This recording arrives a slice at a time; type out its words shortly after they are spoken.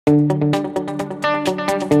Hi,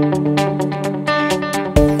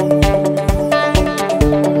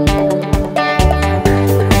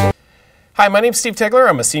 my name is Steve Tegeler.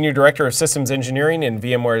 I'm a Senior Director of Systems Engineering in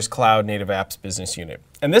VMware's Cloud Native Apps Business Unit.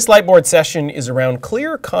 And this lightboard session is around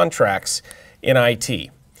clear contracts in IT.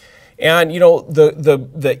 And you know,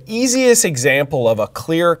 the easiest example of a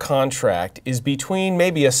clear contract is between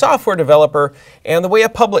maybe a software developer and the way a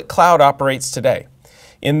public cloud operates today.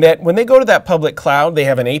 In that when they go to that public cloud, they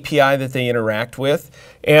have an API that they interact with,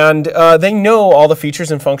 and they know all the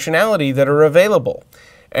features and functionality that are available.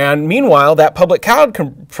 And meanwhile, that public cloud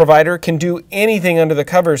provider can do anything under the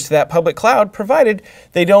covers to that public cloud, provided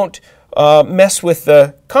they don't mess with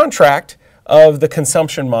the contract of the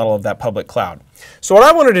consumption model of that public cloud. So what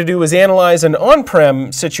I wanted to do was analyze an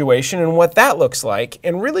on-prem situation and what that looks like,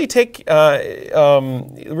 and really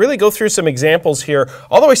really go through some examples here,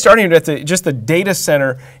 all the way starting at just the data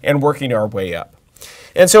center and working our way up.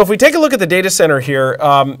 And so if we take a look at the data center here,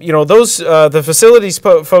 you know, those the facilities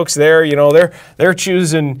folks there, you know, they're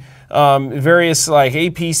choosing various like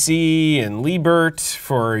APC and Liebert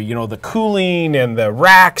for, you know, the cooling and the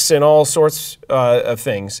racks and all sorts of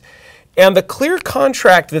things. And the clear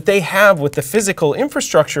contract that they have with the physical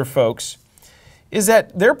infrastructure folks is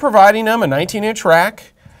that they're providing them a 19-inch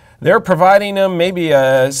rack. They're providing them maybe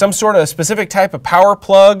some sort of specific type of power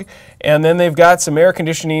plug, and then they've got some air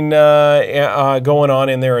conditioning going on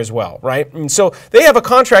in there as well, right? And so they have a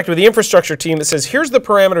contract with the infrastructure team that says, here's the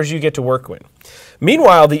parameters you get to work with.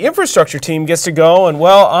 Meanwhile, the infrastructure team gets to go and,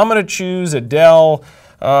 well, I'm going to choose a Dell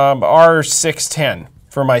R610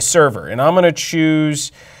 for my server, and I'm going to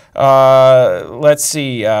choose let's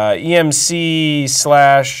see, EMC/Dell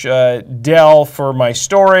for my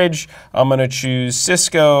storage. I'm going to choose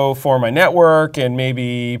Cisco for my network, and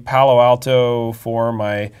maybe Palo Alto for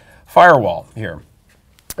my firewall here.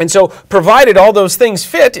 And so provided all those things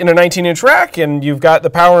fit in a 19-inch rack and you've got the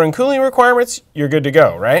power and cooling requirements, you're good to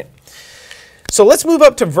go, right? So let's move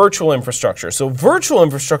up to virtual infrastructure. So virtual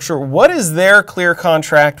infrastructure, what is their clear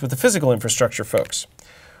contract with the physical infrastructure folks?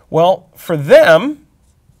 Well, for them,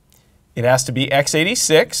 it has to be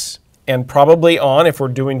x86 and probably on, if we're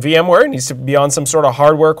doing VMware, it needs to be on some sort of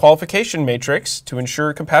hardware qualification matrix to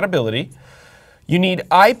ensure compatibility. You need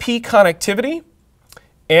IP connectivity,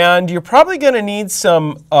 and you're probably going to need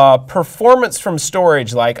some performance from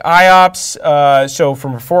storage like IOPS, so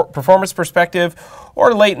from a performance perspective,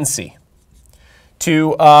 or latency,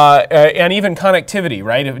 and even connectivity,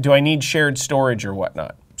 right? Do I need shared storage or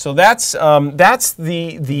whatnot? So that's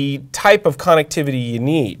the type of connectivity you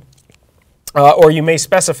need. Or you may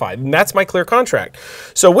specify, and that's my clear contract.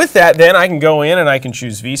 So with that, then I can go in and I can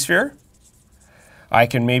choose vSphere. I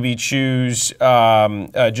can maybe choose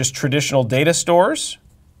just traditional data stores.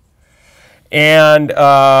 And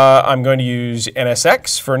I'm going to use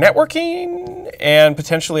NSX for networking, and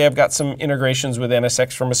potentially I've got some integrations with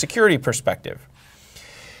NSX from a security perspective.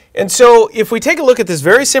 And so if we take a look at this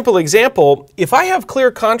very simple example, if I have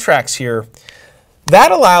clear contracts here,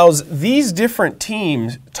 that allows these different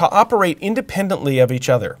teams to operate independently of each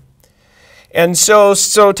other. And so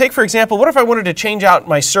take, for example, what if I wanted to change out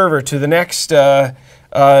my server to the next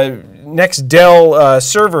Dell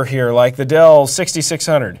server here, like the Dell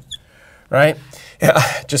 6600, right?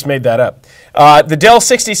 Just made that up. The Dell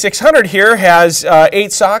 6600 here has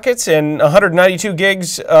 8 sockets and 192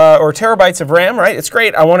 gigs or terabytes of RAM, right? It's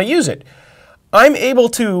great. I want to use it. I'm able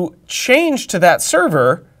to change to that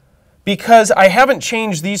server because I haven't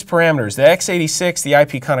changed these parameters, the x86, the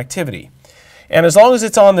IP connectivity. And as long as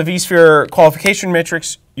it's on the vSphere qualification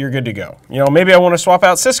matrix, you're good to go. You know, maybe I want to swap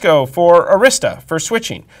out Cisco for Arista for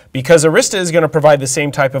switching. Because Arista is going to provide the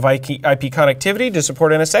same type of IP connectivity to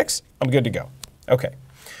support NSX, I'm good to go. Okay.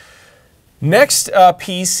 Next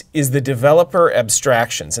piece is the developer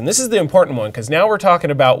abstractions. And this is the important one, because now we're talking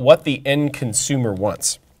about what the end consumer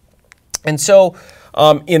wants. And so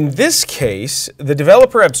in this case, the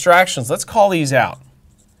developer abstractions, let's call these out.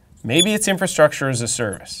 Maybe it's infrastructure as a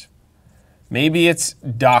service. Maybe it's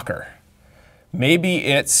Docker. Maybe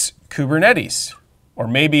it's Kubernetes. Or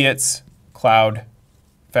maybe it's Cloud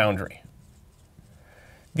Foundry.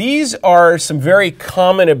 These are some very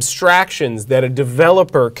common abstractions that a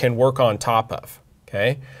developer can work on top of.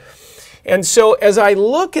 Okay? And so as I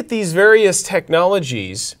look at these various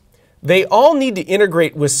technologies, they all need to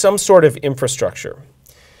integrate with some sort of infrastructure.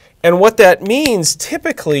 And what that means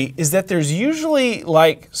typically is that there's usually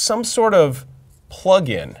like some sort of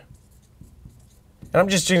plug-in. And I'm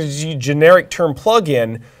just using a generic term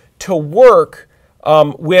plug-in to work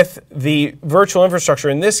with the virtual infrastructure,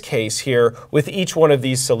 in this case here, with each one of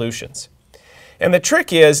these solutions. And the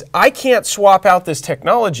trick is, I can't swap out this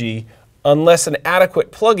technology unless an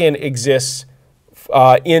adequate plugin exists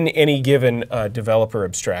in any given developer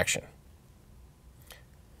abstraction.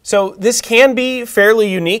 So this can be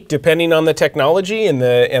fairly unique depending on the technology and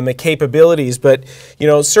the capabilities, but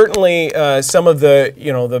certainly some of the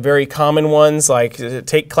the very common ones, like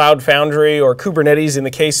take Cloud Foundry or Kubernetes in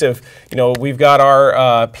the case of we've got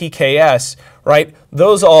our PKS, right?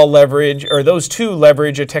 Those all leverage, or those two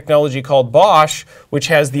leverage, a technology called BOSH, which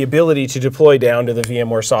has the ability to deploy down to the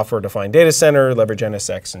VMware software-defined data center, leverage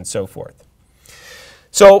NSX, and so forth.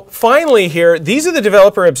 So finally here, these are the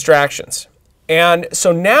developer abstractions. And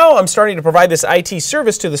so now I'm starting to provide this IT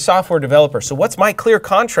service to the software developer. So what's my clear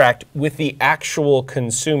contract with the actual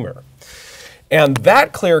consumer? And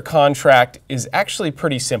that clear contract is actually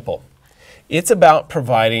pretty simple. It's about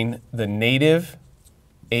providing the native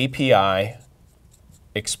API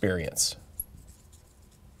experience.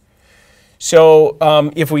 So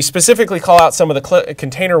if we specifically call out some of the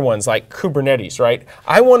container ones like Kubernetes, right?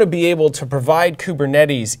 I want to be able to provide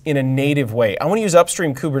Kubernetes in a native way. I want to use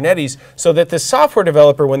upstream Kubernetes so that the software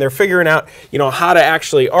developer, when they're figuring out how to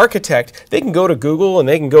actually architect, they can go to Google and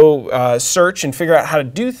they can go search and figure out how to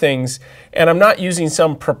do things. And I'm not using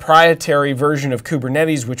some proprietary version of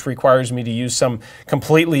Kubernetes which requires me to use some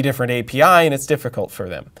completely different API, and it's difficult for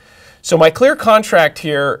them. So my clear contract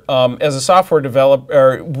here as a software developer,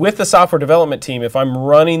 or with the software development team, if I'm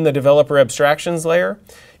running the developer abstractions layer,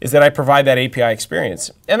 is that I provide that API experience.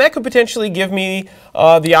 And that could potentially give me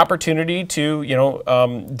the opportunity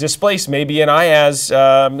to displace maybe an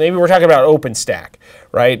IaaS, maybe we're talking about OpenStack,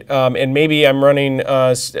 right? And maybe I'm running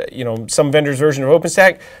some vendor's version of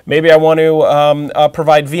OpenStack. Maybe I want to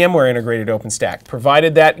provide VMware integrated OpenStack.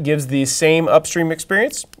 Provided that gives the same upstream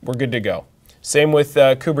experience, we're good to go. Same with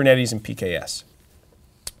Kubernetes and PKS.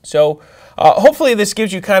 So hopefully this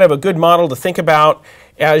gives you kind of a good model to think about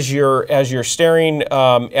as you're staring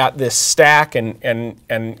at this stack and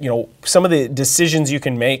some of the decisions you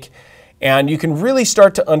can make, and you can really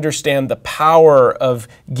start to understand the power of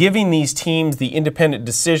giving these teams the independent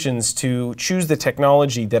decisions to choose the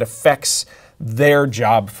technology that affects their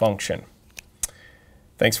job function.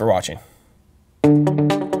 Thanks for watching.